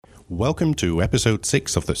Welcome to episode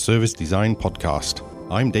 6 of the Service Design podcast.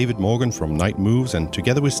 I'm David Morgan from Night Moves, and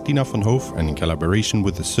together with Stina van Hoof and in collaboration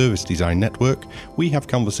with the Service Design Network, we have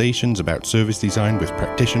conversations about service design with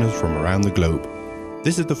practitioners from around the globe.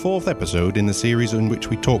 This is the 4th episode in the series in which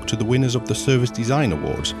we talk to the winners of the Service Design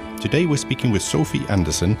Awards. Today we're speaking with Sophie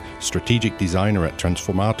Andersson, strategic designer at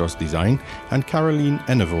Transformator Design, and Caroline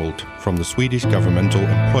Enevold from the Swedish Governmental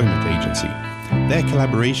Employment Agency. Their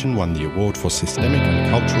collaboration won the award for systemic and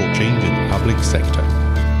cultural change in the public sector.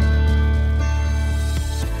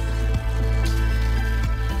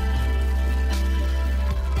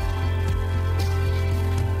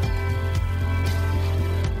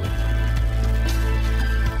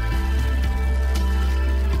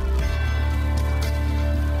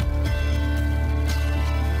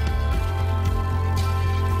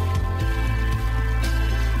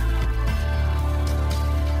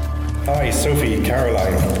 Hi, Sophie,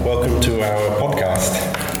 Caroline. Welcome to our podcast.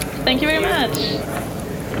 Thank you very much.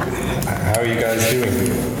 How are you guys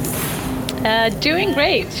doing? Doing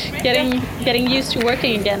great. Getting used to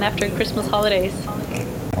working again after Christmas holidays.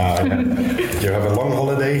 Yeah. Do you have a long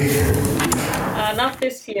holiday? Not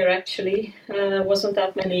this year, actually. Wasn't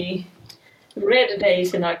that many red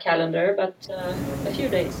days in our calendar, but a few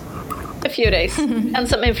days. A few days. And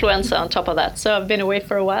some influenza on top of that. So I've been away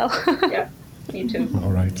for a while. Yeah. Me too.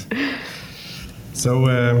 All right. So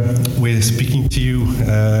we're speaking to you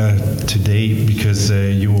today because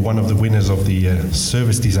you were one of the winners of the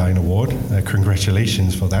Service Design Award.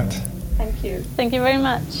 Congratulations for that. Thank you. Thank you very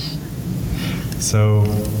much. So,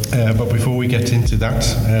 but before we get into that,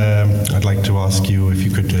 I'd like to ask you if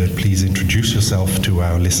you could please introduce yourself to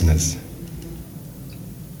our listeners.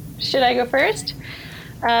 Should I go first?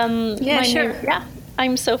 Sure.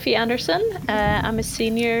 I'm Sophie Andersson. I'm a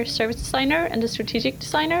senior service designer and a strategic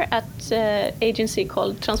designer at an agency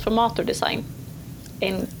called Transformator Design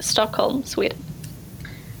in Stockholm, Sweden.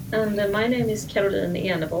 And my name is Caroline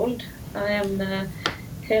Enevold. I am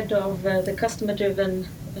head of the customer-driven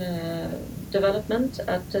development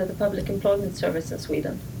at the Public Employment Service in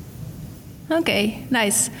Sweden. Okay,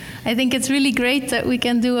 nice. I think it's really great that we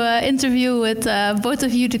can do an interview with both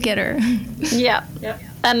of you together. Yeah. Yeah.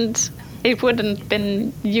 And it wouldn't have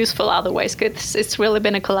been useful otherwise, because it's really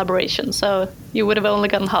been a collaboration, so you would have only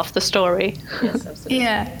gotten half the story. Yes, absolutely.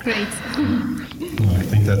 Yeah, great. Well, I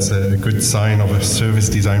think that's a good sign of a service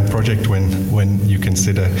design project when you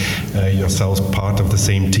consider yourselves part of the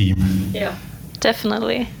same team. Yeah.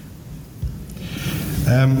 Definitely.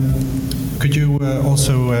 Could you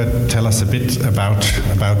also tell us a bit about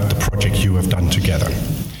the project you have done together?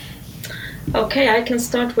 Okay, I can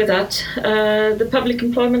start with that. The Public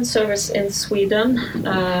Employment Service in Sweden,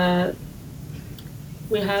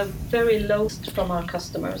 we have very low from our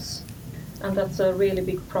customers, and that's a really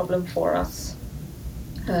big problem for us,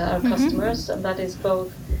 our customers, and that is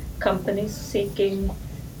both companies seeking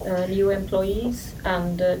new employees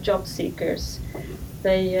and job seekers.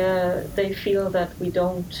 They feel that we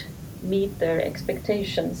don't meet their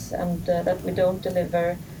expectations and that we don't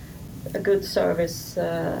deliver a good service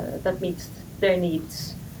that meets their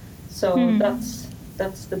needs. So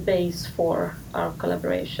that's the base for our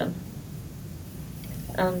collaboration.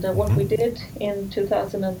 And what we did in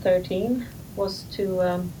 2013 was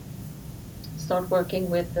to start working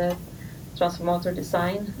with Transformator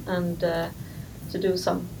Design and to do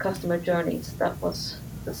some customer journeys. That was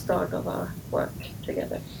the start of our work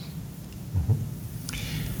together.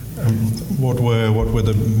 What were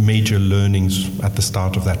the major learnings at the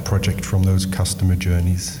start of that project from those customer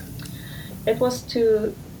journeys? It was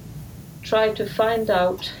to try to find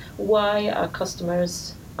out why our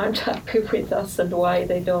customers aren't happy with us and why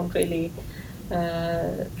they don't really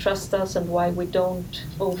trust us and why we don't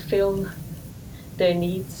fulfill their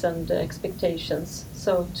needs and expectations.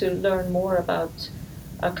 So to learn more about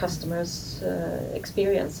our customers'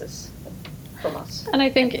 experiences from us. And I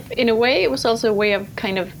think in a way it was also a way of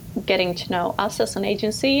kind of getting to know us as an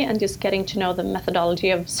agency and just getting to know the methodology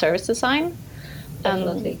of service design.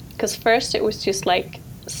 Definitely. Because first it was just like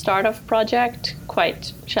start-off project,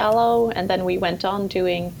 quite shallow, and then we went on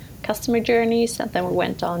doing customer journeys, and then we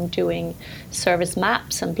went on doing service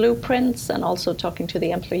maps and blueprints, and also talking to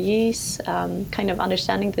the employees, kind of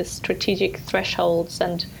understanding the strategic thresholds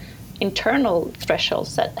and internal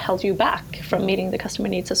thresholds that held you back from meeting the customer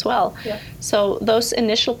needs as well. Yeah. So those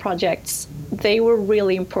initial projects, they were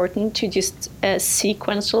really important to just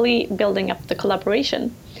sequentially building up the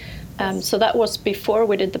collaboration. So that was before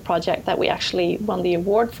we did the project that we actually won the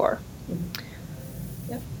award for.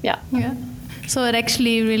 Mm-hmm. Yeah. So it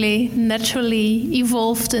actually really naturally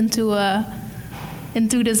evolved into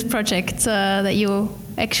this project that you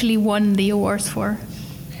actually won the awards for.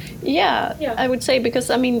 Yeah, I would say, because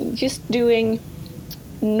I mean, just doing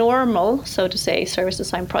normal, so to say, service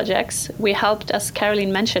design projects, we helped, as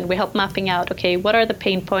Caroline mentioned, we helped mapping out, okay, what are the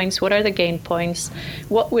pain points, what are the gain points,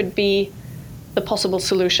 what would be the possible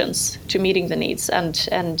solutions to meeting the needs and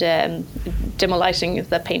demolishing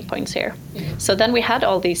the pain points here. So then we had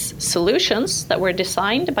all these solutions that were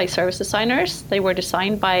designed by service designers. They were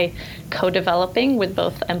designed by co-developing with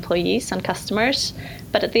both employees and customers.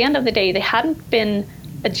 But at the end of the day, they hadn't been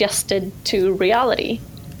adjusted to reality.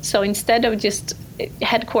 So instead of just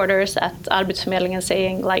headquarters at Arbetsförmedlingen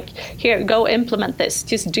saying, like, here, go implement this,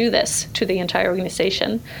 just do this to the entire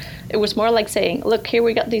organization, it was more like saying, look, here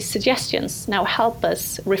we got these suggestions, now help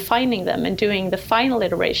us refining them and doing the final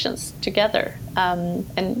iterations together,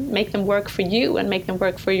 and make them work for you and make them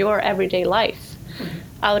work for your everyday life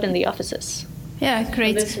out in the offices. Yeah,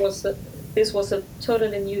 great. This was a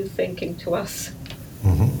totally new thinking to us.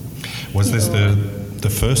 Mm-hmm. Was this the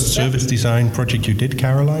first service design project you did,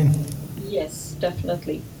 Caroline? Yes,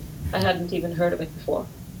 definitely. I hadn't even heard of it before.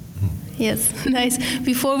 Yes, nice.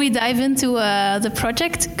 Before we dive into the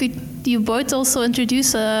project, could you both also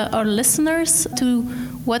introduce our listeners to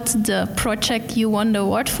what the project you won the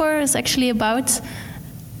award for is actually about?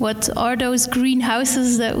 What are those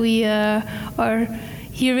greenhouses that we are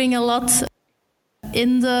hearing a lot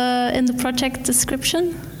in the project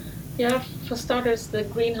description? Yeah, for starters, the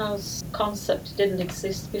greenhouse concept didn't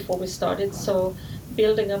exist before we started, so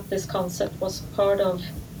building up this concept was part of...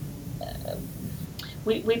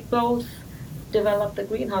 We both developed the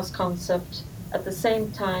greenhouse concept at the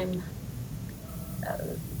same time.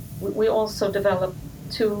 We also developed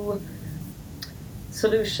 2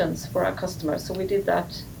 solutions for our customers, so we did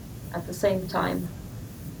that at the same time.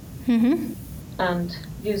 Mm-hmm. And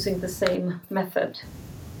using the same method,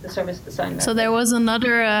 the service design method. So there was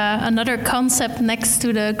another concept next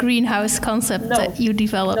to the greenhouse concept that you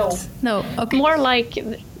developed? No. Okay. More like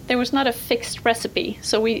there was not a fixed recipe.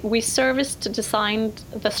 So we serviced designed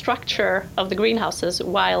the structure of the greenhouses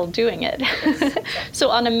while doing it. So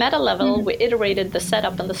on a meta level, we iterated the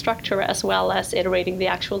setup and the structure as well as iterating the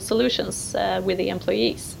actual solutions with the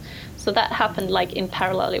employees. So that happened like in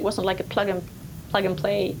parallel. It wasn't like a plug and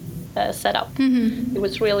play setup. Mm-hmm. It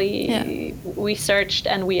was really, we searched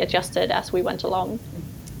and we adjusted as we went along.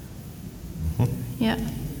 Yeah.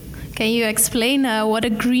 Can you explain what a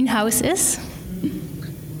greenhouse is?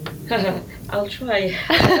 I'll try.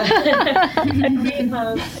 A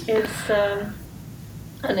greenhouse is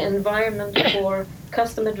an environment for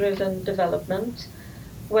customer-driven development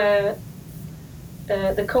where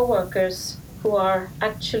the co-workers who are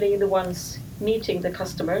actually the ones meeting the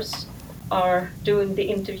customers are doing the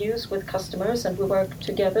interviews with customers, and we work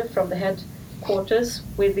together from the headquarters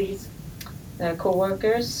with these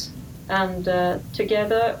co-workers, and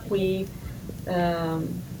together we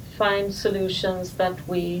find solutions that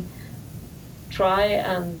we try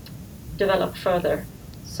and develop further.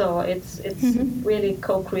 So it's really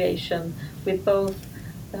co-creation with both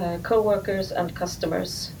co-workers and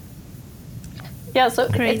customers. Yeah, so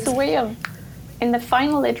it's a way of, in the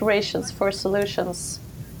final iterations for solutions,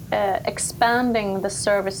 expanding the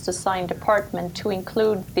service design department to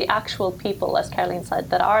include the actual people, as Caroline said,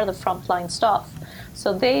 that are the frontline staff.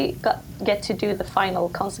 So they get to do the final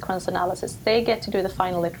consequence analysis. They get to do the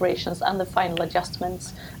final iterations and the final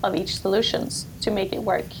adjustments of each solutions to make it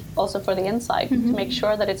work also for the inside, to make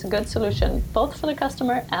sure that it's a good solution both for the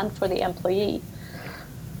customer and for the employee.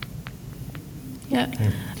 Yeah.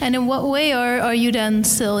 And in what way are you then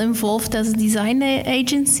still involved as a design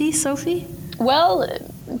agency, Sophie? Well,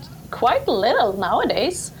 quite little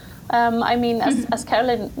nowadays. I mean, as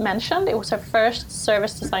Caroline mentioned, it was her first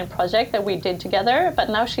service design project that we did together, but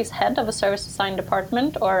now she's head of a service design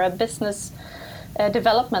department or a business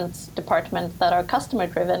development department that are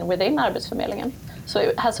customer-driven within Arbetsförmedlingen. So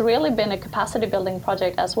it has really been a capacity-building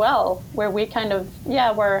project as well, where we kind of,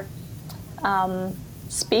 were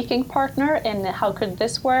speaking partner in how could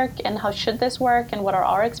this work and how should this work and what are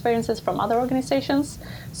our experiences from other organizations.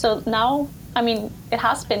 So now, I mean, it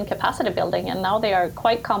has been capacity building, and now they are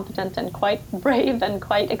quite competent and quite brave and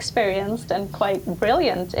quite experienced and quite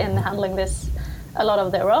brilliant in handling this a lot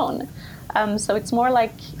of their own. So it's more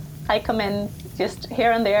like I come in just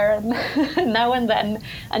here and there and now and then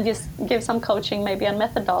and just give some coaching maybe on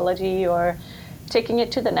methodology or taking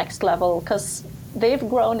it to the next level, because they've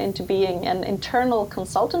grown into being an internal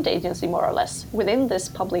consultant agency more or less within this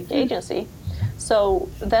public agency. So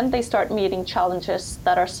then they start meeting challenges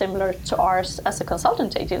that are similar to ours as a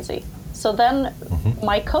consultant agency. So then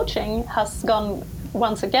my coaching has gone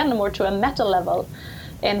once again more to a meta level,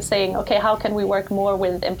 in saying, okay, how can we work more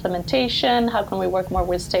with implementation? How can we work more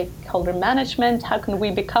with stakeholder management? How can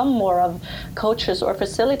we become more of coaches or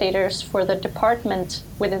facilitators for the department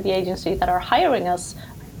within the agency that are hiring us,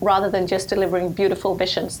 rather than just delivering beautiful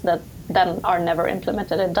visions that then are never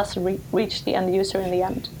implemented and doesn't reach the end user in the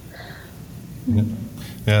end.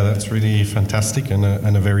 Yeah, that's really fantastic and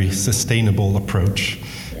a very sustainable approach.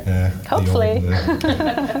 Hopefully.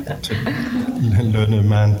 To learn a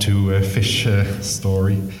man to fish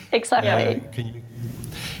story. Exactly.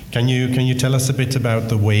 Can you tell us a bit about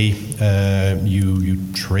the way you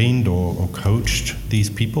trained or coached these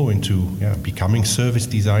people into becoming service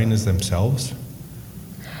designers themselves?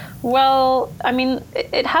 Well, I mean,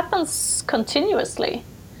 it happens continuously.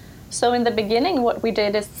 So in the beginning, what we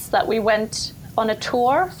did is that we went on a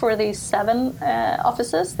tour for these 7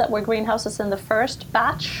 offices that were greenhouses in the first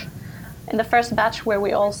batch. In the first batch, where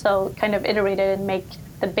we also kind of iterated and make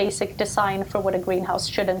the basic design for what a greenhouse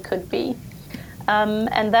should and could be.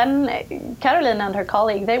 And then Caroline and her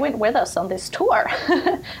colleague, they went with us on this tour.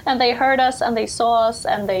 And they heard us and they saw us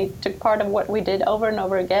and they took part of what we did over and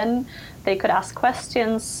over again. They could ask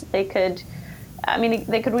questions. They could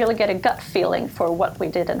really get a gut feeling for what we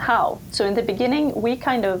did and how. So in the beginning, we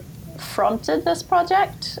kind of fronted this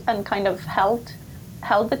project and kind of held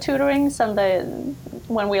the tutorings and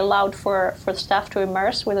when we allowed for staff to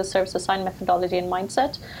immerse with a service design methodology and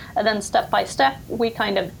mindset. And then step by step, we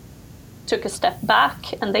kind of took a step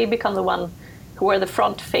back and they become the one who were the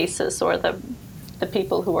front faces or the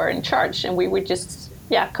people who were in charge. And we were just,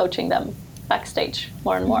 coaching them backstage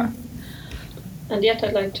more and more. And yet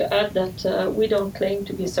I'd like to add that we don't claim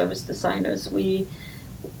to be service designers. We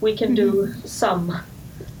can do some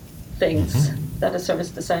things that a service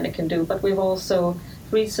designer can do, but we've also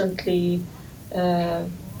recently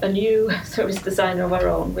a new service designer of our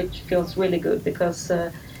own, which feels really good because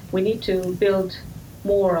we need to build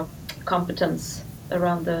more of competence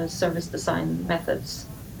around the service design methods.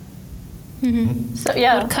 So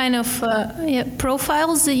what kind of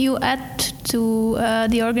profiles did you add to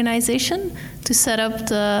the organization to set up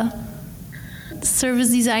the service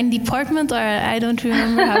design department, or I don't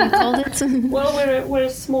remember how you called it? Well, we're a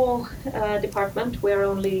small department. We're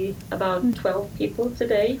only about 12 people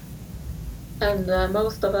today, and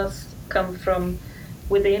most of us come from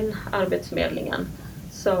within Arbetsförmedlingen.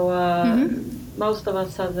 So most of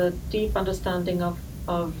us have a deep understanding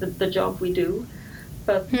of the job we do,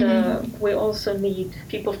 but we also need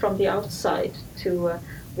people from the outside to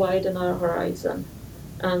widen our horizon.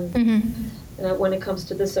 And when it comes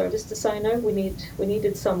to the service designer, we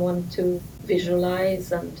needed someone to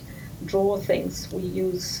visualize and draw things. We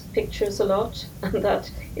use pictures a lot, and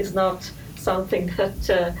that is not something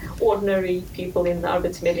that ordinary people in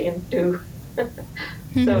Arbetsförmedlingen do.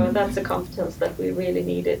 So that's a competence that we really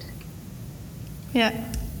needed.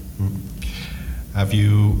 Yeah. Have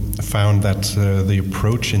you found that the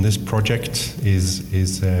approach in this project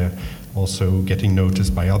is also getting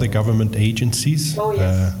noticed by other government agencies? Oh,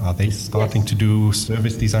 yes. Are they starting to do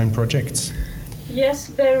service design projects? Yes,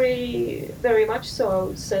 very, very much so, I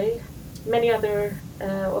would say. Many other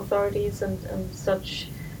authorities and such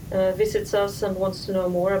visits us and wants to know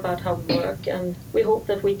more about how we work, and we hope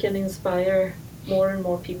that we can inspire more and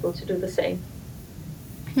more people to do the same.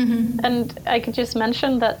 And I could just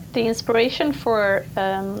mention that the inspiration for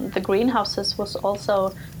the greenhouses was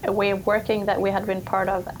also a way of working that we had been part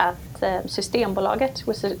of at Systembolaget,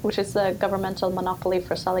 which is a governmental monopoly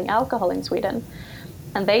for selling alcohol in Sweden.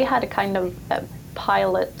 And they had a kind of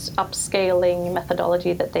pilot upscaling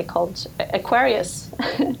methodology that they called Aquarius,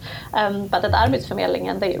 but at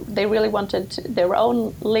Arbetsförmedlingen they really wanted their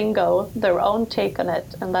own lingo, their own take on it,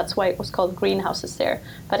 and that's why it was called greenhouses there.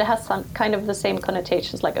 But it has some kind of the same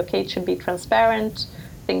connotations, like it should be transparent,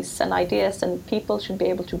 things and ideas and people should be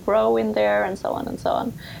able to grow in there, and so on and so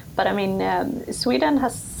on. But I mean, Sweden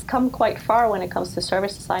has come quite far when it comes to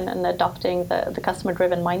service design and adopting the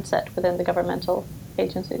customer-driven mindset within the governmental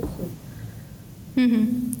agencies.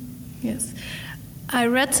 Yes. I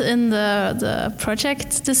read in the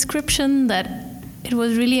project description that it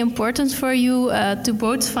was really important for you to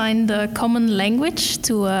both find a common language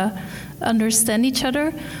to understand each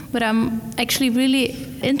other, but I'm actually really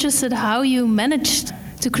interested how you managed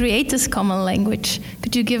to create this common language.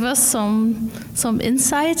 Could you give us some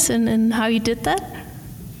insights in how you did that?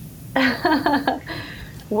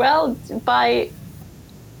 Well, by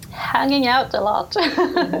hanging out a lot.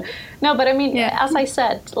 No, but I mean, as I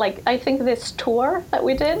said, like, I think this tour that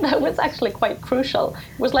we did, that was actually quite crucial.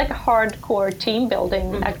 It was like a hardcore team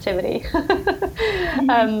building activity.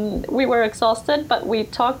 We were exhausted, but we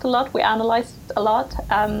talked a lot, we analyzed a lot.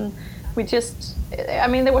 we just,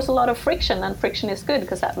 there was a lot of friction, and friction is good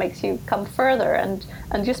because that makes you come further. And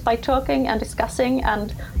just by talking and discussing,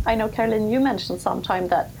 and I know, Caroline, you mentioned sometime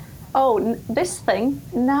that, this thing,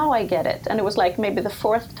 now I get it. And it was like maybe the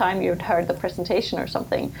fourth time you'd heard the presentation or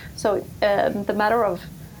something. So the matter of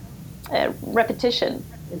repetition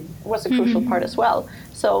was a crucial part as well.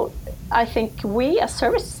 So I think we as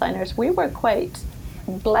service designers, we were quite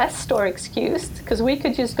blessed or excused because we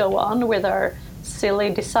could just go on with our silly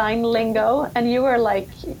design lingo, and you were like,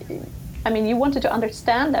 you wanted to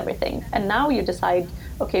understand everything, and now you decide,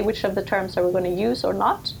 okay, which of the terms are we going to use or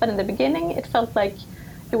not. But in the beginning it felt like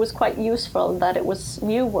it was quite useful that it was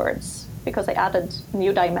new words, because they added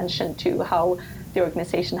new dimension to how the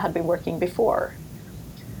organization had been working before.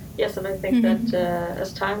 Yes, and I think that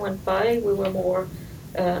as time went by, we were more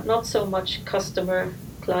not so much consultant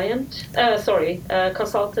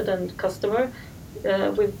and customer.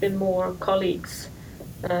 We've been more colleagues,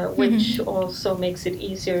 which also makes it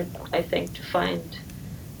easier, I think, to find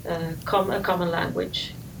a common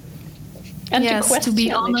language. And to question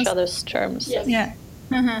each other's terms. Yes. Yeah.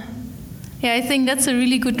 Yeah, I think that's a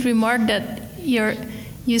really good remark, that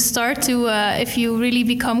you start to, if you really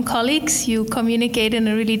become colleagues, you communicate in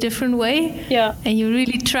a really different way. Yeah. And you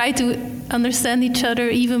really try to understand each other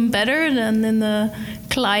even better than in the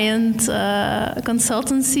client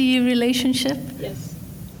consultancy relationship. Yes.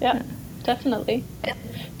 Yeah, definitely.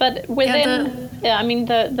 But within,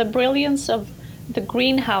 the brilliance of the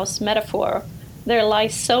greenhouse metaphor, there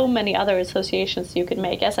lies so many other associations you could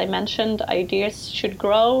make. As I mentioned, ideas should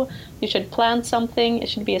grow. You should plant something. It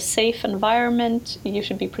should be a safe environment. You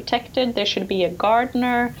should be protected. There should be a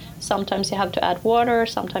gardener. Sometimes you have to add water.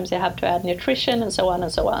 Sometimes you have to add nutrition, and so on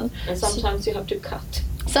and so on. And sometimes you have to cut.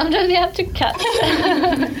 Sometimes you have to cut.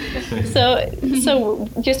 So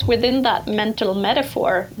just within that mental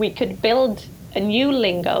metaphor, we could build a new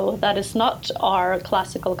lingo that is not our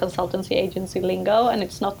classical consultancy agency lingo, and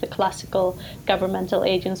it's not the classical governmental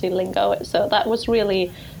agency lingo. So that was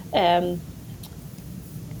really liberating.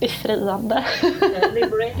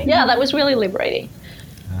 Yeah, that was really liberating.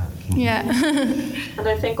 Yeah. And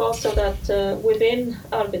I think also that within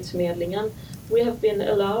Arbetsförmedlingen, we have been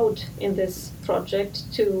allowed in this project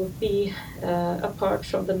to be apart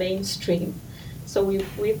from the mainstream. So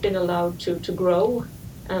we've been allowed to grow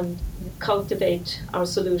and cultivate our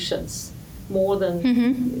solutions more than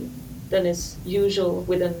is usual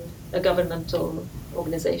within a governmental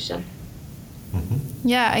organization.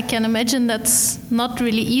 Yeah, I can imagine that's not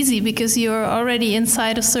really easy, because you're already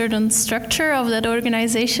inside a certain structure of that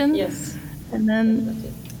organization. Yes. And then,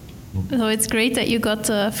 so it's great that you got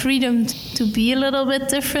the freedom to be a little bit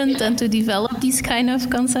different and to develop these kind of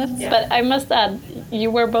concepts. Yeah. But I must add, you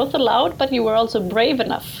were both allowed, but you were also brave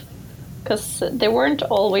enough. Because there weren't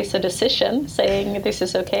always a decision saying this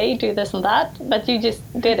is okay, do this and that, but you just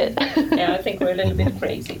did it. Yeah, I think we're a little bit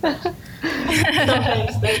crazy, but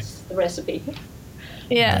sometimes that's the recipe.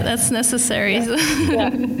 Yeah, that's necessary.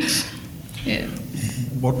 Yeah. Yeah.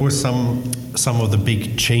 What were some of the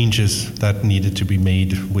big changes that needed to be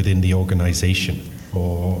made within the organization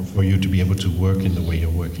for you to be able to work in the way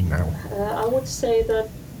you're working now? I would say that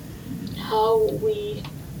how we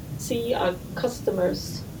see our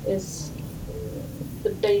customers is the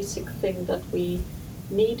basic thing that we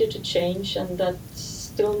needed to change, and that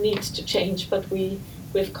still needs to change, but we're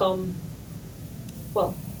on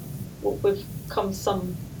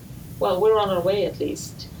our way at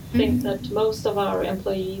least. I think that most of our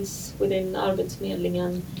employees within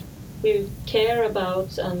Arbetsförmedlingen, we care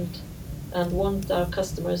about and want our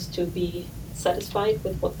customers to be satisfied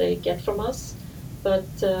with what they get from us, but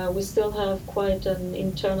we still have quite an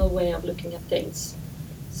internal way of looking at things.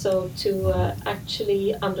 So to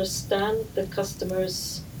actually understand the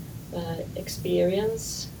customer's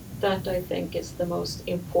experience, that I think is the most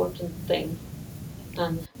important thing.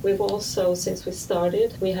 And we've also, since we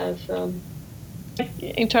started, we have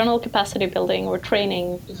internal capacity building or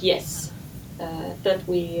training. Yes, that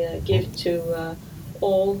we give to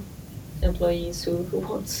all employees who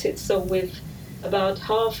want it. So with about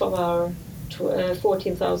half of our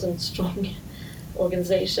 14,000 strong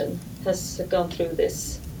organization has gone through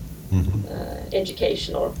this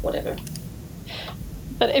education or whatever.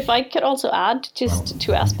 But if I could also add just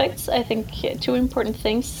two aspects, I think two important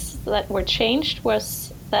things that were changed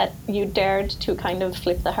was that you dared to kind of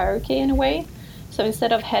flip the hierarchy in a way. So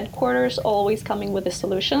instead of headquarters always coming with the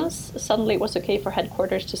solutions, suddenly it was okay for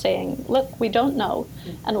headquarters to saying, look, we don't know,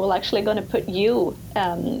 and we're actually going to put you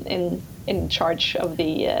in charge of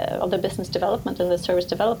the business development and the service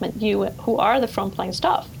development. You who are the frontline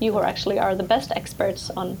staff, you who actually are the best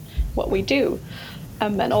experts on what we do.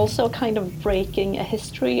 and also kind of breaking a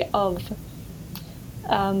history of,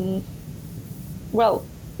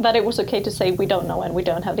 that it was okay to say we don't know and we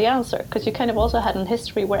don't have the answer, because you kind of also had a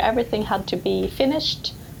history where everything had to be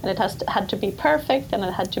finished and it had to be perfect, and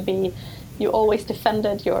it had to be, you always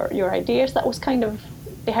defended your ideas. That was kind of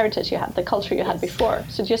the heritage you had, the culture you had before.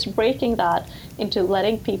 So just breaking that into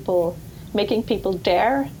making people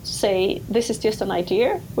dare say, this is just an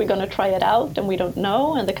idea, we're going to try it out, and we don't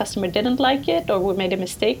know, and the customer didn't like it, or we made a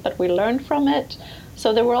mistake, but we learned from it.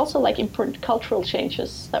 So there were also like important cultural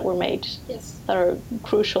changes that were made that are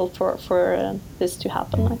crucial for this to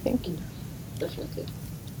happen, I think. Definitely.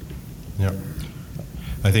 Yeah.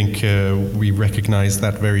 I think we recognize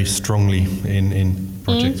that very strongly in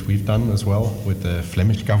projects we've done as well with the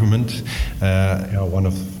Flemish government.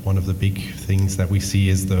 One of the big things that we see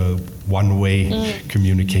is the one-way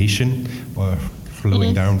communication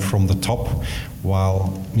flowing down from the top,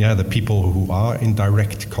 while the people who are in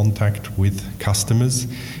direct contact with customers,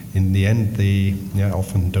 in the end they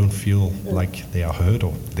often don't feel like they are heard,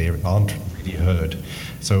 or they aren't really heard.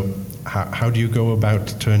 So how do you go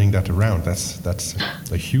about turning that around? That's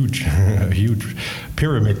a huge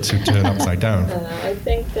pyramid to turn upside down. I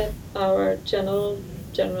think that our general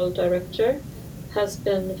director has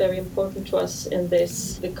been very important to us in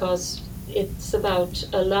this, because it's about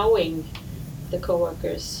allowing the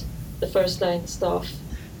co-workers, the first line staff,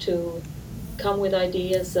 to come with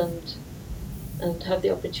ideas and have the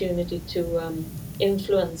opportunity to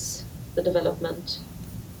influence the development.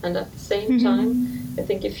 And at the same time, I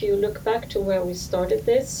think if you look back to where we started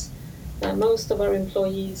this, most of our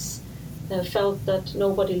employees felt that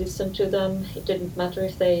nobody listened to them. It didn't matter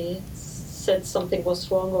if they said something was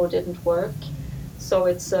wrong or didn't work. So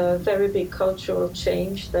it's a very big cultural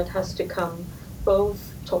change that has to come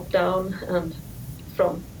both top down and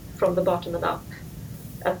from the bottom and up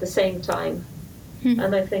at the same time.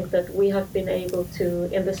 And I think that we have been able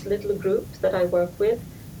to, in this little group that I work with,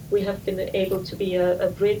 we have been able to be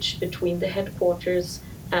a bridge between the headquarters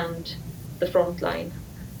and the front line,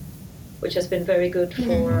 which has been very good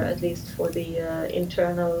for, at least for the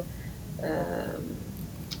internal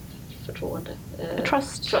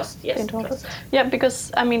Trust. Yes, trust. Yeah,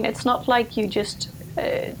 because I mean, it's not like you just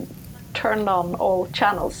turned on all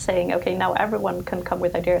channels saying, okay, now everyone can come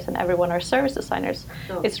with ideas and everyone are service designers.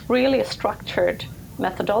 No. It's really a structured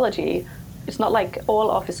methodology. It's not like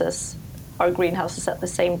all offices are greenhouses at the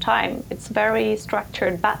same time. It's very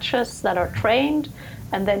structured batches that are trained,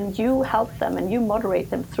 and then you help them and you moderate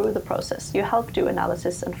them through the process. You help do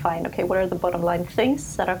analysis and find, okay, what are the bottom line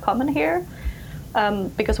things that are common here?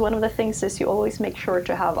 Because one of the things is you always make sure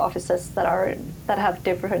to have offices that have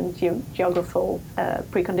different geographical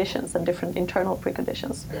preconditions and different internal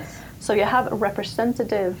preconditions. Yes. So you have a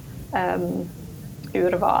representative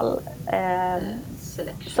urval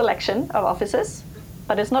selection of offices,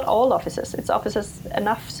 but it's not all offices. It's offices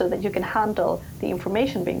enough so that you can handle the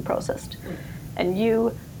information being processed, and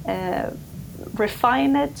you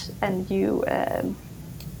refine it and you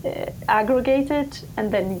aggregate it,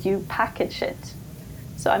 and then you package it.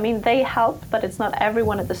 So, I mean, they help, but it's not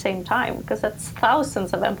everyone at the same time, because that's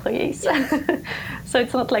thousands of employees. Yes. So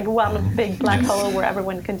it's not like one big black hole where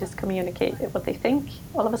everyone can just communicate what they think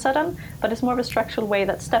all of a sudden, but it's more of a structural way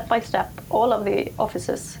that step by step, all of the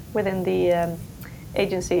offices within the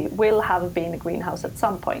agency will have been a greenhouse at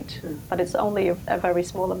some point, but it's only a very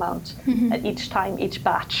small amount at each time, each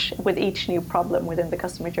batch, with each new problem within the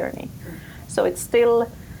customer journey. So it's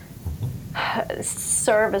still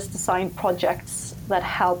service design projects that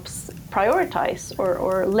helps prioritize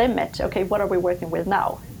or limit, okay, what are we working with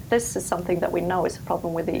now? This is something that we know is a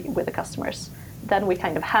problem with the customers. Then we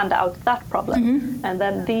kind of hand out that problem, and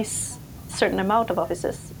then these certain amount of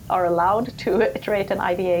offices are allowed to iterate and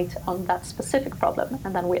ideate on that specific problem,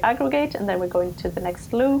 and then we aggregate, and then we go into the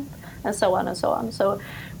next loop, and so on and so on. So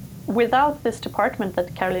without this department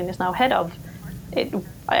that Caroline is now head of,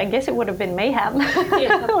 I guess it would have been mayhem,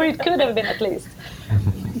 or it could have been at least.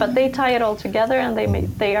 But they tie it all together, and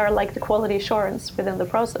they are like the quality assurance within the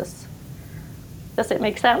process. Does it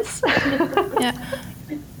make sense? Yeah.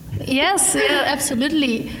 Yes, yeah,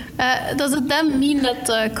 absolutely. Does it then mean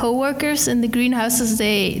that co-workers in the greenhouses,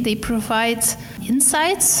 they provide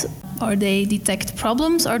insights, or they detect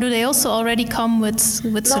problems, or do they also already come with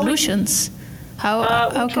solutions? We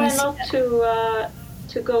try not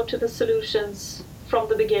to go to the solutions from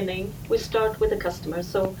the beginning. We start with the customer.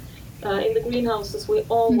 So in the greenhouses, we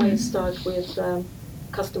always start with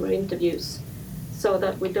customer interviews, so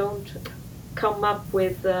that we don't come up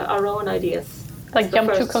with our own ideas. Like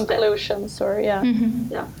jump to conclusions, step. Or yeah.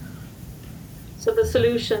 So the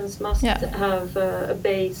solutions must have a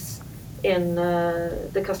base in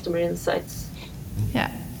the customer insights.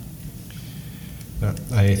 Yeah.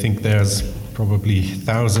 I think there's probably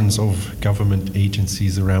thousands of government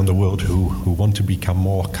agencies around the world who want to become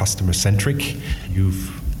more customer-centric.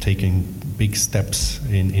 You've taken big steps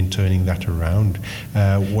in turning that around.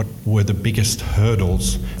 What were the biggest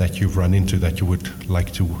hurdles that you've run into that you would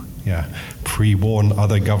like to pre-warn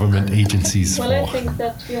other government agencies for? Well, I think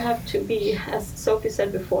that you have to be, as Sophie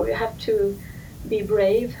said before, you have to be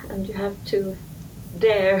brave and you have to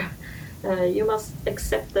dare. You must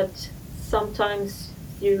accept that sometimes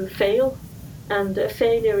you fail, and a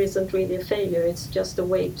failure isn't really a failure, it's just a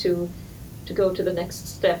way to go to the next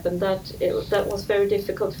step. And that was very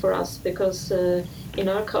difficult for us because in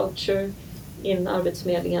our culture, in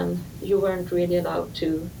Arbetsförmedlingen, you weren't really allowed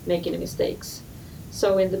to make any mistakes.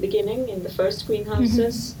 So in the beginning, in the first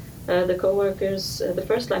greenhouses, the co-workers, the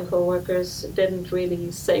first-line co-workers didn't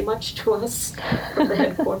really say much to us from the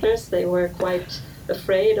headquarters. They were quite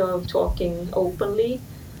afraid of talking openly,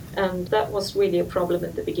 and that was really a problem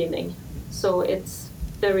in the beginning. So it's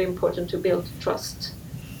very important to build trust.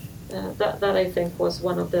 That I think was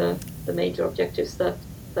one of the major objectives that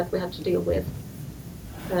we had to deal with.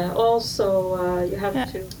 Also, you have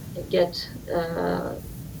to get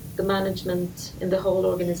the management in the whole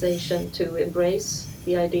organization to embrace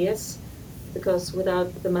the ideas, because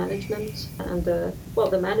without the management and the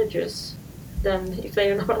managers, then if they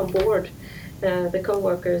are not on board, the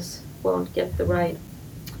co-workers won't get the right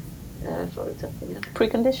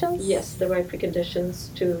preconditions? Yes, the right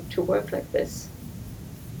preconditions to work like this.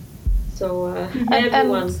 So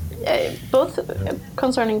everyone... both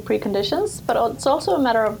concerning preconditions, but it's also a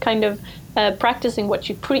matter of kind of practicing what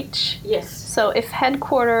you preach. Yes. So if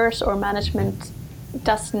headquarters or management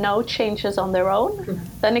does no changes on their own,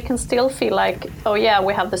 then it can still feel like, oh yeah,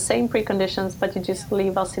 we have the same preconditions, but you just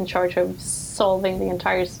leave us in charge of solving the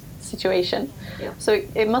entire situation. Yeah. So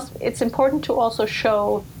it's important to also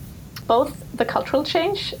show both the cultural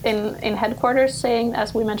change in headquarters, saying,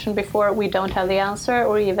 as we mentioned before, we don't have the answer,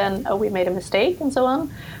 or even, oh, we made a mistake, and so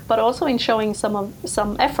on, but also in showing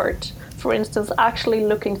some effort. For instance, actually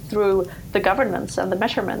looking through the governance and the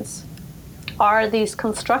measurements. Are these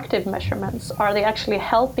constructive measurements? Are they actually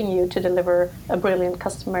helping you to deliver a brilliant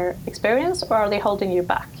customer experience, or are they holding you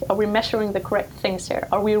back? Are we measuring the correct things here?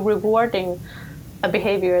 Are we rewarding a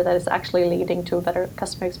behavior that is actually leading to a better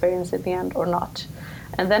customer experience in the end, or not?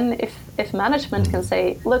 And then if management can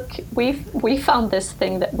say, look, we found this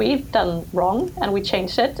thing that we've done wrong and we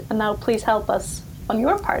changed it, and now please help us on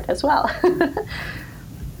your part as well.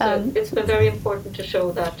 So it's been very important to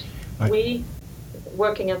show that we,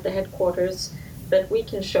 working at the headquarters, that we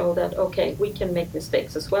can show that, okay, we can make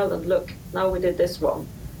mistakes as well, and look, now we did this wrong,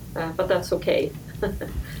 but that's okay.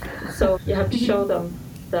 So you have to show them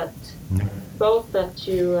that both that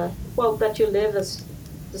you live as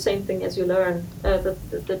the same thing as you learn,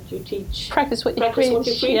 that you teach. Practice what you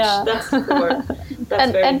preach. Yeah. That's the word.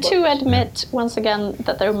 That's and to admit, once again,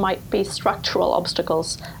 that there might be structural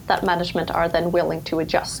obstacles that management are then willing to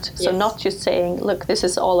adjust. So not just saying, look, this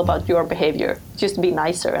is all about your behavior, just be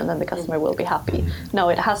nicer and then the customer will be happy. No,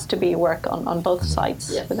 it has to be work on both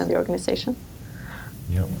sides within the organization.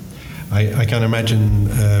 Yeah. I can imagine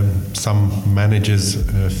some managers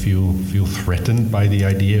feel threatened by the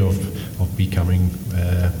idea of becoming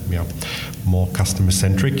more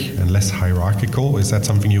customer-centric and less hierarchical. Is that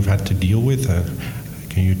something you've had to deal with?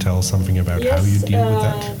 Can you tell something about how you deal with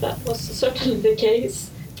that? That was certainly the case.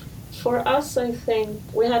 For us, I think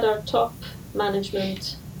we had our top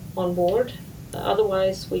management on board.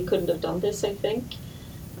 Otherwise, we couldn't have done this, I think.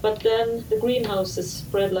 But then the greenhouses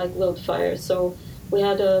spread like wildfire. So we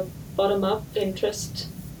had a bottom-up interest,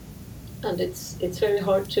 and it's very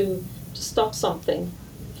hard to stop something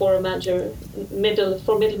for a manager, middle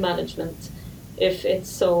management, if it's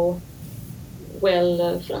so well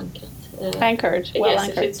anchored.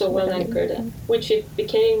 If it's so well anchored, which it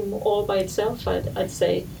became all by itself. I'd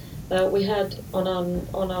say we had on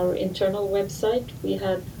our internal website, we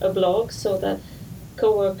had a blog so that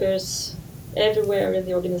co-workers everywhere in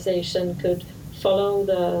the organization could follow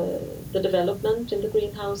the development in the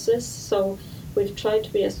greenhouses. So we've tried to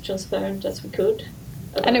be as transparent as we could.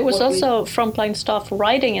 And it was also frontline staff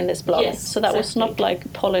writing in this blog, so that was not like a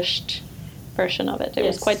polished version of it. It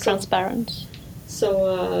was quite transparent.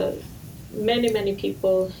 So many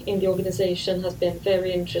people in the organization has been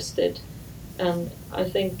very interested, and I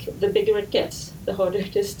think the bigger it gets, the harder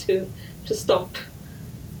it is to stop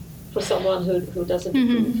for someone who doesn't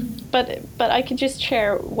improve. But I could just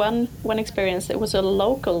share one experience. It was a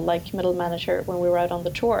local middle manager when we were out on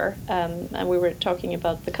the tour, and we were talking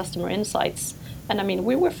about the customer insights. And I mean,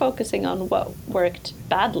 we were focusing on what worked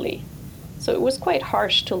badly. So it was quite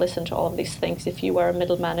harsh to listen to all of these things if you were a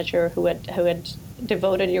middle manager who had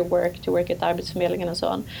devoted your work to work at Arbetsförmedlingen and so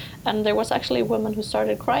on. And there was actually a woman who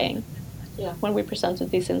started crying when we presented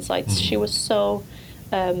these insights. She was so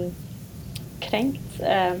kränkt.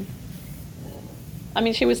 I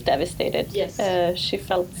mean, she was devastated. Yes. She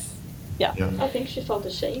felt, I think she felt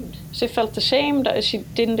ashamed. She felt ashamed. She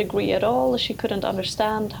didn't agree at all. She couldn't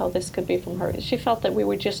understand how this could be from her. She felt that we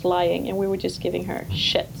were just lying and we were just giving her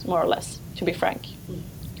shit, more or less, to be frank.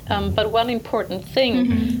 But one important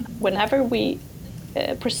thing, whenever we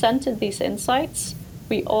presented these insights,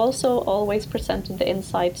 we also always presented the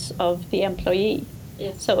insights of the employee.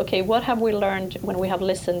 Yes. So, okay, what have we learned when we have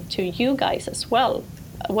listened to you guys as well?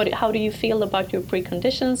 How do you feel about your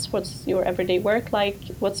preconditions? What's your everyday work like?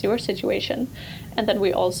 What's your situation? And then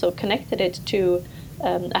we also connected it to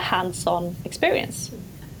a hands-on experience.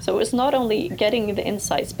 So it was not only getting the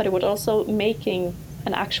insights, but it was also making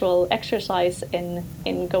an actual exercise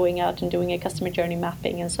in going out and doing a customer journey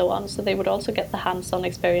mapping and so on. So they would also get the hands-on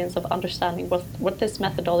experience of understanding what this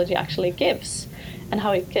methodology actually gives and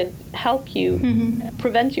how it could help you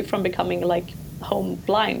prevent you from becoming like home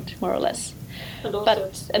blind, more or less.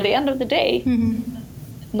 But at the end of the day,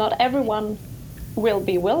 not everyone will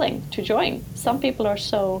be willing to join. Some people are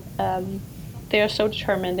so they are so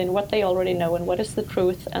determined in what they already know and what is the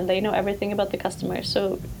truth, and they know everything about the customer.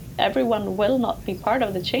 So everyone will not be part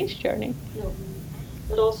of the change journey. No.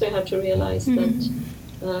 And also you have to realize that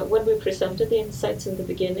when we presented the insights in the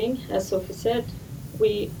beginning, as Sophie said,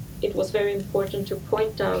 it was very important to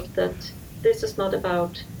point out that this is not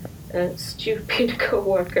about stupid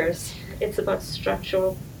co-workers. It's about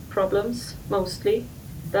structural problems mostly.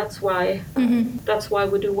 That's why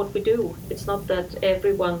we do what we do. It's not that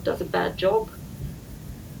everyone does a bad job.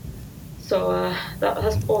 So that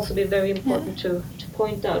has also been very important to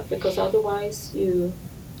point out, because otherwise you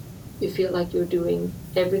feel like you're doing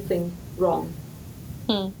everything wrong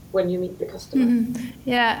when you meet the customer.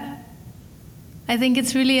 Yeah. I think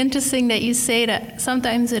it's really interesting that you say that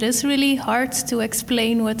sometimes it is really hard to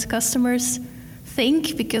explain what customers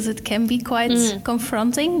think, because it can be quite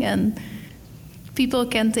confronting and people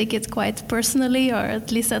can take it quite personally, or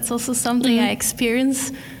at least that's also something I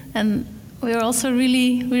experience. And we're also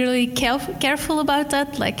really, really careful about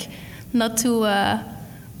that, like not to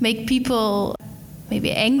make people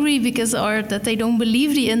maybe angry or that they don't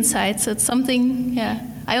believe the insights. It's something,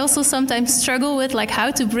 I also sometimes struggle with, like,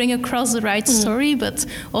 how to bring across the right story, but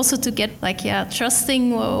also to get, like,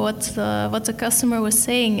 trusting what the customer was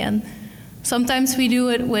saying. And sometimes we do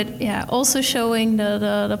it with, also showing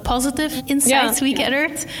the positive insights we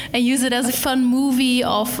gathered, and use it as a fun movie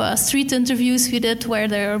of street interviews we did, where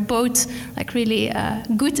there are both, like, really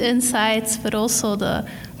good insights, but also the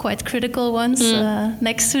quite critical ones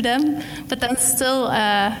next to them. But then still,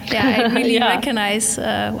 I really recognize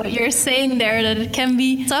what you're saying there, that it can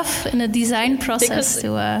be tough in a design process.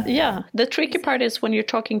 The tricky part is when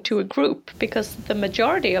you're talking to a group, because the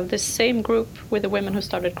majority of this same group with the women who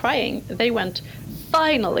started crying, they went,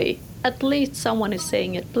 finally, at least someone is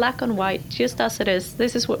saying it black and white, just as it is.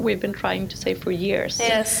 This is what we've been trying to say for years.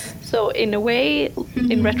 Yes. So in a way,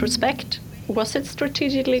 in retrospect, was it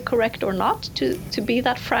strategically correct or not to be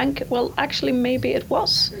that frank? Well, actually, maybe it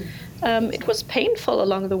was. It was painful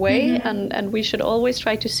along the way, and we should always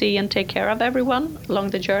try to see and take care of everyone along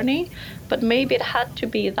the journey. But maybe it had to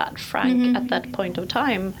be that frank at that point of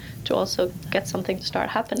time to also get something to start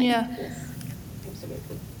happening. Yeah. Yes,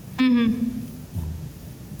 absolutely.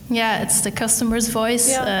 Yeah, it's the customer's voice.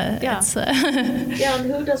 It's,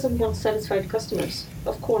 and who doesn't want satisfied customers?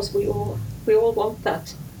 Of course, we all want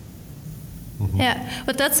that. Yeah,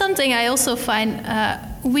 but that's something I also find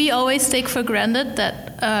we always take for granted,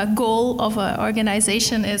 that a goal of an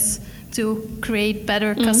organization is to create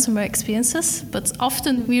better customer experiences. But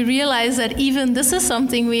often we realize that even this is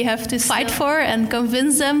something we have to fight for and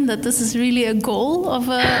convince them that this is really a goal of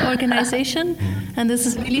an organization. And this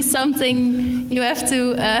is really something you have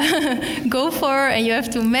to go for, and you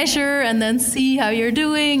have to measure and then see how you're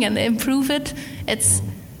doing and improve it.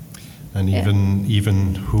 And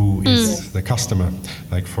even who is the customer?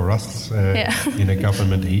 Like for us in a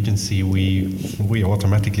government agency, we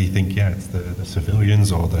automatically think, it's the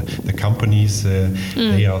civilians or the companies,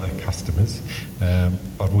 they are the customers.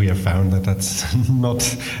 But we have found that that's not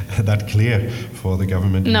that clear for the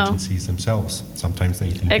government agencies themselves. Sometimes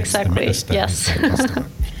they think it's the minister who's the customer.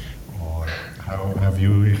 Or how have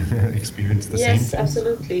you experienced the same thing? Yes,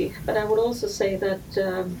 absolutely. But I would also say that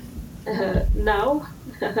now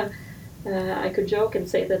I could joke and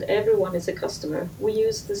say that everyone is a customer. We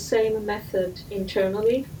use the same method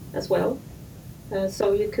internally as well.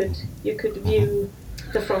 So you could view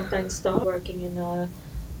the frontline staff working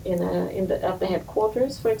at the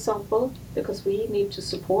headquarters, for example, because we need to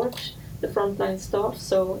support the frontline staff.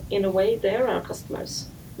 So in a way, they're our customers.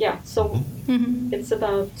 Yeah. So it's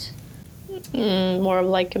about more of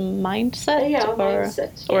like a mindset,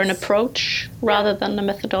 or an approach rather than a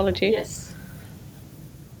methodology. Yes.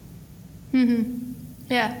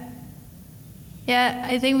 Yeah,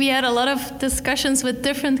 I think we had a lot of discussions with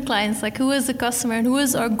different clients, like who is the customer and who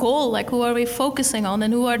is our goal, like who are we focusing on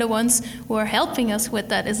and who are the ones who are helping us with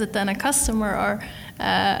that? Is it then a customer or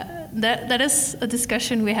that is a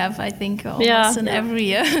discussion we have, I think, almost in every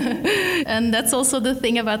year. And that's also the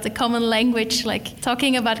thing about the common language, like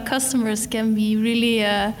talking about customers can be really,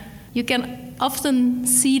 you can often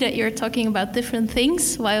see that you're talking about different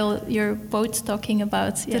things while you're both talking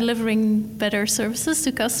about delivering better services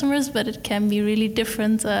to customers, but it can be really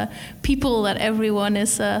different people that everyone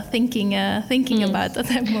is thinking about at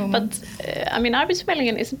that moment. But I mean,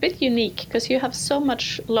 Arbetsförmedlingen is a bit unique because you have so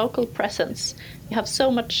much local presence, you have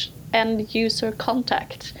so much end user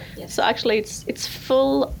contact. Yes. So actually it's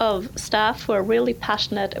full of staff who are really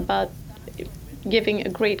passionate about giving a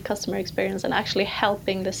great customer experience and actually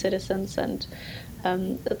helping the citizens, and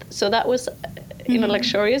so that was in a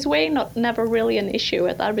luxurious way never really an issue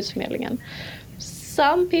at Arbetsförmedlingen.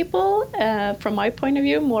 Some people, from my point of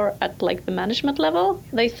view, more at like the management level,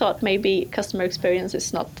 they thought maybe customer experience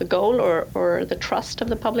is not the goal, or the trust of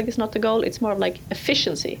the public is not the goal. It's more of like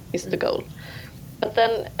efficiency is the goal. But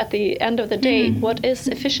then at the end of the day, what is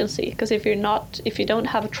efficiency? Because if you don't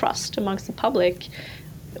have a trust amongst the public,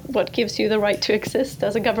 what gives you the right to exist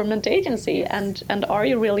as a government agency? And are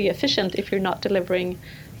you really efficient if you're not delivering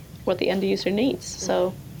what the end user needs?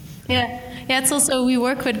 So it's also, we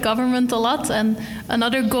work with government a lot, and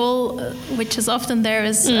another goal which is often there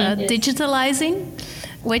is digitalizing,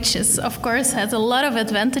 which is, of course, has a lot of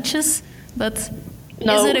advantages, but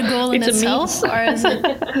is it a goal in itself, or is it?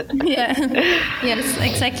 Yes,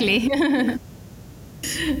 exactly.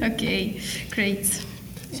 Okay, great.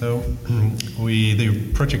 So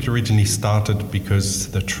the project originally started because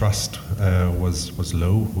the trust was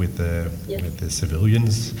low with the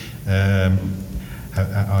civilians.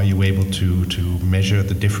 Are you able to measure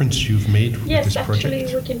the difference you've made with this project? Yes,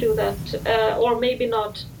 actually we can do that. Or maybe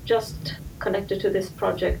not just connected to this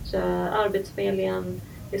project. Arbetsförmedlingen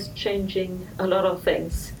is changing a lot of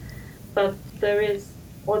things. But there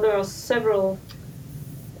are several...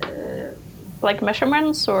 like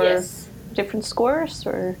measurements or different scores?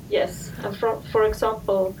 Or Yes. And for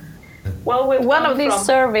example... one of these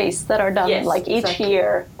surveys that are done each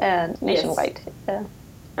year and nationwide.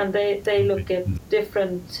 And they look at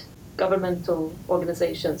different governmental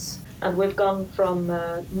organizations. And we've gone from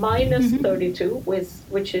minus 32,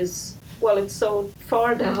 which is, it's so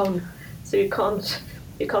far down, so you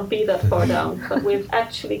can't be that far down. But we've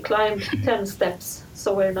actually climbed 10 steps,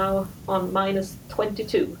 so we're now on minus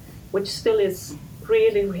 22, which still is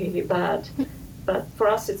really, really bad. But for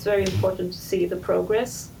us, it's very important to see the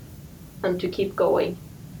progress and to keep going.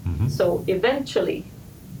 So eventually,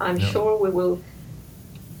 I'm sure we will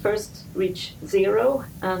first reach 0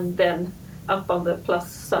 and then up on the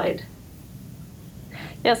plus side.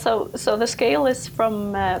 Yeah, so the scale is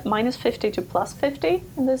from minus 50 to plus 50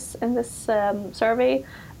 in this survey,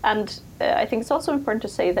 and I think it's also important to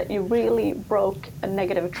say that you really broke a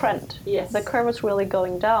negative trend. Yes. The curve was really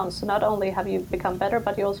going down, so not only have you become better,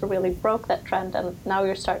 but you also really broke that trend, and now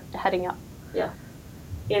you start heading up. Yeah.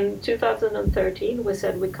 In 2013, we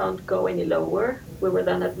said we can't go any lower. We were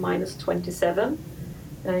then at minus 27.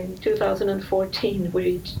 In 2014, we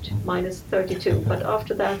reached minus 32, but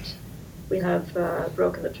after that, we have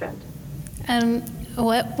broken the trend. And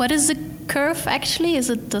what is the curve actually? Is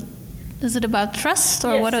it about trust,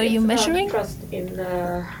 or what are you measuring? Trust in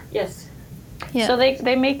yes. Yeah. So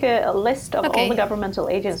they make a list of all the governmental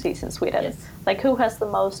agencies in Sweden, like who has the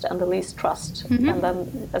most and the least trust, and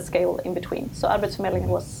then a scale in between. So Arbetsförmedlingen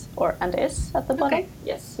was and is at the bottom. Okay.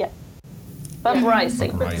 Yes. Yeah. But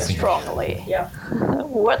rising strongly. Yeah.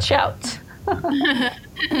 Watch out.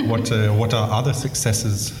 What are other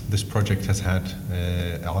successes this project has had?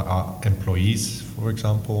 Are employees, for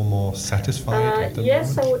example, more satisfied at the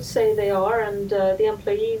yes, moment? I would say they are, and the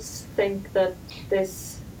employees think that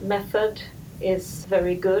this method is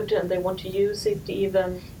very good and they want to use it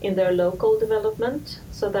even in their local development,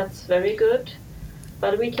 so that's very good.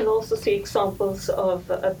 But we can also see examples of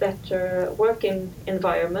a better working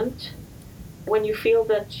environment. When you feel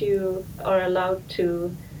that you are allowed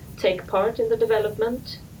to take part in the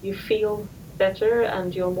development, you feel better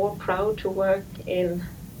and you're more proud to work in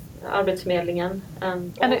Arbetsförmedlingen.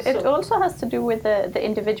 And it also has to do with the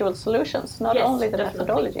individual solutions, not only the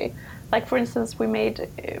methodology. Like for instance, we made,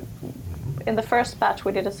 in the first batch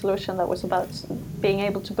we did a solution that was about being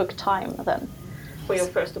able to book time then. For your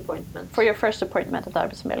first appointment. For your first appointment at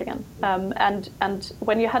Arbetsförmedlingen. And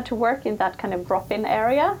when you had to work in that kind of drop-in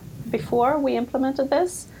area, before we implemented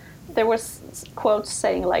this, there was quotes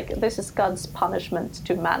saying like, this is God's punishment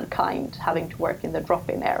to mankind having to work in the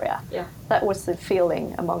drop-in area. Yeah. That was the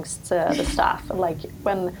feeling amongst the staff. Like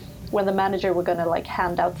when the manager were going to like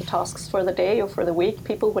hand out the tasks for the day or for the week,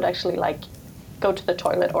 people would actually like go to the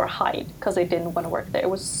toilet or hide because they didn't want to work there. It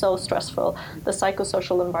was so stressful. The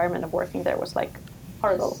psychosocial environment of working there was like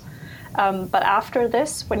horrible. But after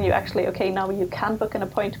this, when you actually, now you can book an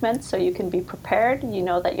appointment, so you can be prepared. You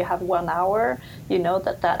know that you have 1 hour. You know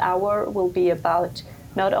that hour will be about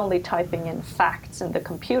not only typing in facts in the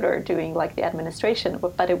computer, doing like the administration,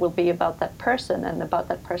 but it will be about that person and about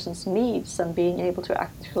that person's needs and being able to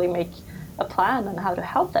actually make a plan on how to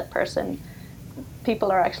help that person.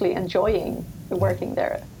 People are actually enjoying working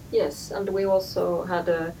there. Yes, and we also had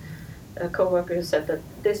a co-worker who said that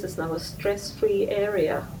this is now a stress-free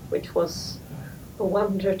area, which was a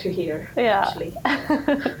wonder to hear, actually.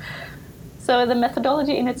 So the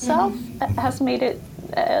methodology in itself has made it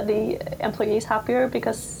the employees happier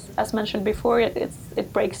because, as mentioned before,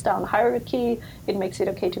 it breaks down hierarchy, it makes it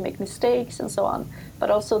okay to make mistakes and so on.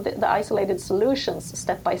 But also the isolated solutions,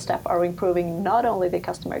 step by step, are improving not only the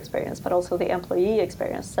customer experience, but also the employee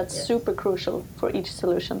experience. That's super crucial for each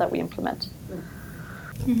solution that we implement.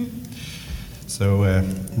 Mm-hmm. So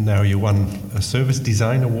now you won a service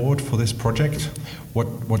design award for this project.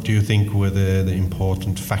 What do you think were the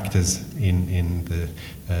important factors in the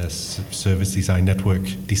service design network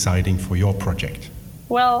deciding for your project?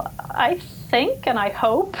 Well, I think and I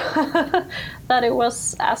hope that it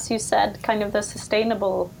was, as you said, kind of the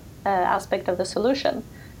sustainable aspect of the solution.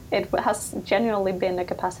 It has genuinely been a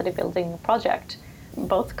capacity building project.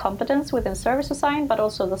 Both competence within service design, but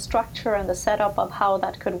also the structure and the setup of how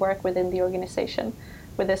that could work within the organization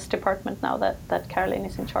with this department now that Caroline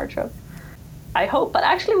is in charge of. I hope, but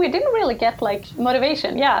actually we didn't really get like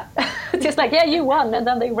motivation. Just like, you won, and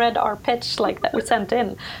then they read our pitch like that we sent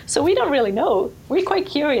in. So we don't really know. We're quite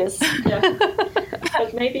curious.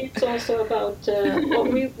 But maybe it's also about,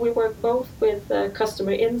 we work both with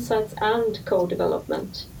customer insights and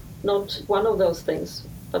co-development. Not one of those things,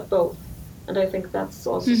 but both. And I think that's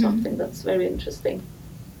also something that's very interesting.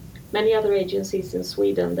 Many other agencies in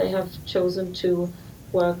Sweden, they have chosen to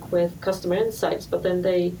work with customer insights, but then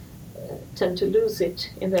they tend to lose it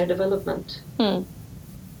in their development.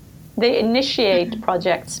 They initiate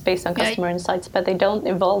projects based on customer insights, but they don't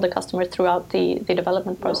involve the customer throughout the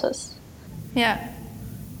development process. Yeah,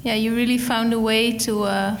 you really found a way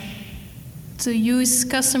to use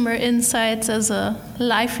customer insights as a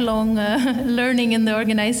lifelong learning in the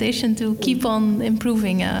organization to keep on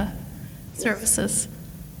improving services.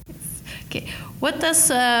 Okay, what does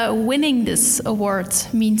winning this award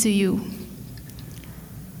mean to you?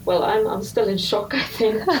 Well, I'm still in shock, I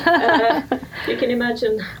think. You can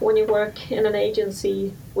imagine when you work in an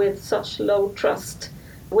agency with such low trust,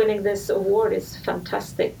 winning this award is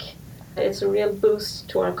fantastic. It's a real boost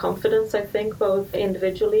to our confidence, I think, both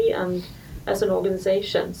individually and as an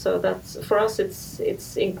organization. So that's, for us,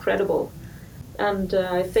 it's incredible. And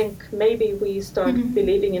I think maybe we start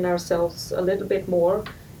believing in ourselves a little bit more,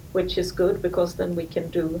 which is good because then we can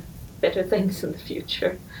do better things in the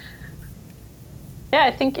future. Yeah,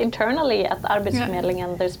 I think internally at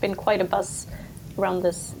Arbetsförmedlingen there's been quite a buzz around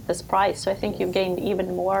this prize. So I think you've gained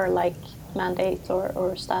even more like mandate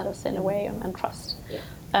or status in a way and trust. Yeah.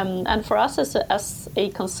 And for us as a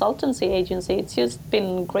consultancy agency, it's just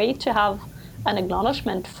been great to have an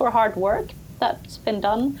acknowledgement for hard work that's been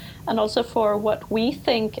done, and also for what we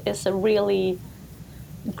think is a really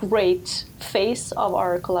great phase of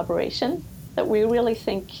our collaboration that we really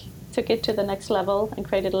think took it to the next level and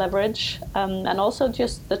created leverage. And also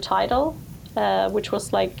just the title, which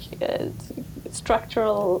was like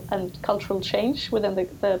structural and cultural change within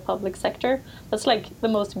the public sector. That's like the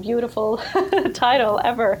most beautiful title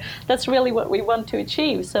ever. That's really what we want to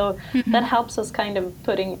achieve. So that helps us kind of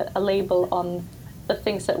putting a label on the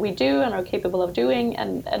things that we do and are capable of doing,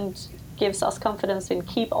 and gives us confidence in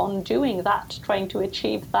keep on doing that, trying to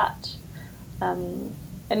achieve that. And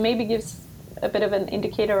maybe gives a bit of an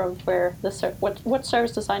indicator of where what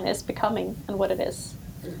service design is becoming and what it is.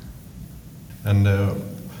 And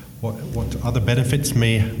what other benefits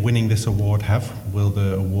may winning this award have? Will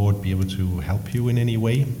the award be able to help you in any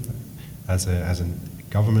way as a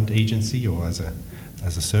government agency or as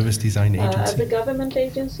a service design agency? As a government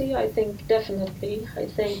agency, I think definitely. I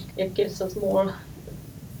think it gives us more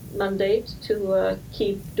mandate to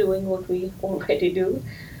keep doing what we already do.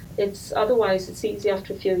 Otherwise it's easy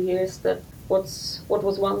after a few years that what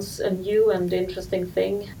was once a new and interesting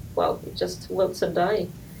thing, well, it just wilts and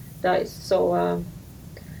dies. So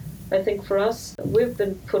I think for us, we've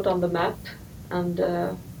been put on the map, and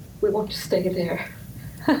we want to stay there.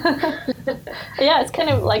 Yeah, it's kind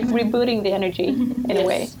of like rebooting the energy in a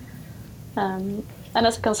way. And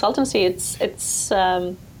as a consultancy, it's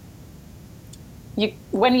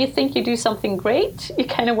when you think you do something great, you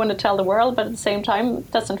kind of want to tell the world, but at the same time,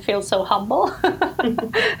 it doesn't feel so humble.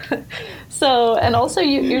 So, and also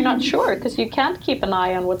you're not sure, because you can't keep an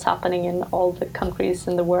eye on what's happening in all the countries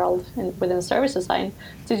in the world within service design.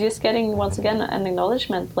 So just getting, once again, an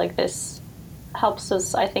acknowledgement like this helps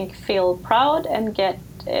us, I think, feel proud and get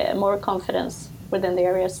more confidence within the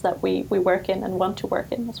areas that we work in and want to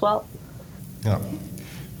work in as well. Yeah,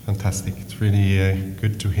 fantastic. It's really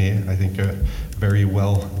good to hear. I think a very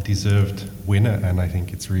well-deserved winner, and I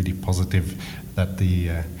think it's really positive that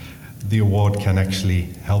the award can actually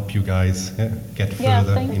help you guys get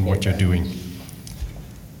further in what you're doing.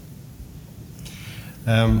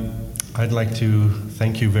 I'd like to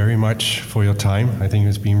thank you very much for your time. I think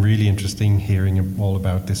it's been really interesting hearing all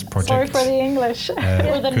about this project. Sorry for the English. Or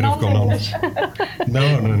the could have gone on.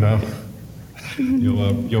 No.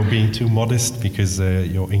 You're being too modest, because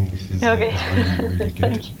your English is really, really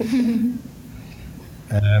good.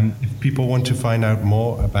 If people want to find out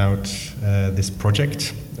more about this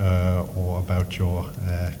project or about your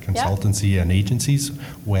consultancy and agencies,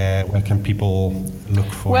 where can people look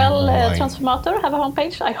for you online? Transformator have a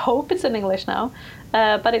homepage. I hope it's in English now,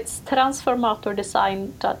 but it's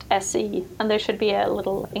transformatordesign.se, and there should be a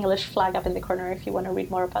little English flag up in the corner if you want to read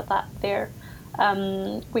more about that there.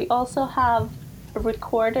 We also have a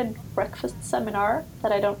recorded breakfast seminar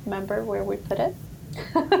that I don't remember where we put it.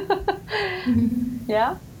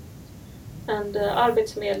 Yeah. And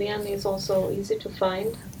Arbetsförmedlingen is also easy to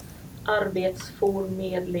find.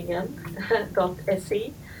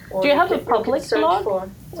 Arbetsförmedlingen.se. Do you have a public blog?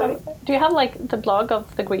 Do you have like the blog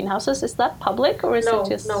of the greenhouses? Is that public, or is it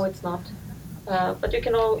just... No, it's not. But you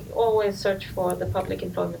can always search for the Public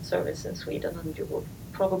Employment Service in Sweden, and you will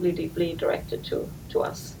probably be directed to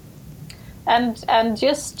us. And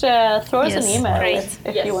just throw us an email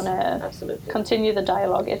if you want to continue the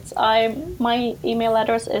dialogue. My email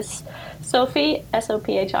address is Sophie,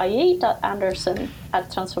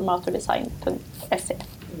 SOPHIE.Andersson@transformatordesign.se.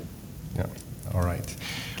 Yeah, all right.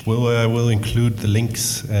 We'll include the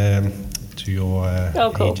links to your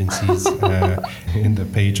agencies in the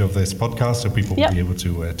page of this podcast, so people will be able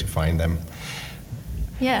to find them.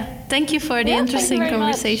 Yeah, thank you for the interesting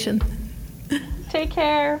conversation. Much. Take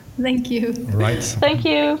care. Thank you. All right. Thank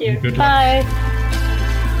you. Good Bye. Luck.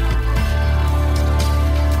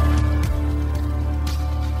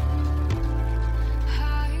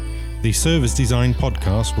 The Service Design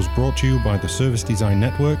Podcast was brought to you by the Service Design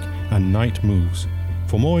Network and Night Moves.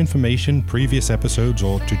 For more information, previous episodes,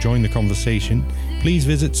 or to join the conversation, please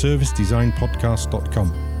visit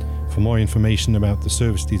servicedesignpodcast.com. For more information about the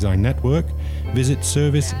Service Design Network, visit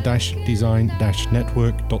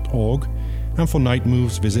service-design-network.org, and for Night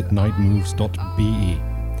Moves, visit nightmoves.be.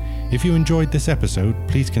 If you enjoyed this episode,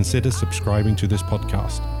 please consider subscribing to this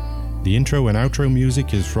podcast. The intro and outro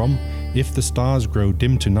music is from If the Stars Grow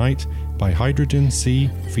Dim Tonight by Hydrogen Sea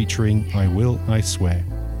featuring I Will, I Swear.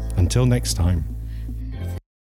 Until next time.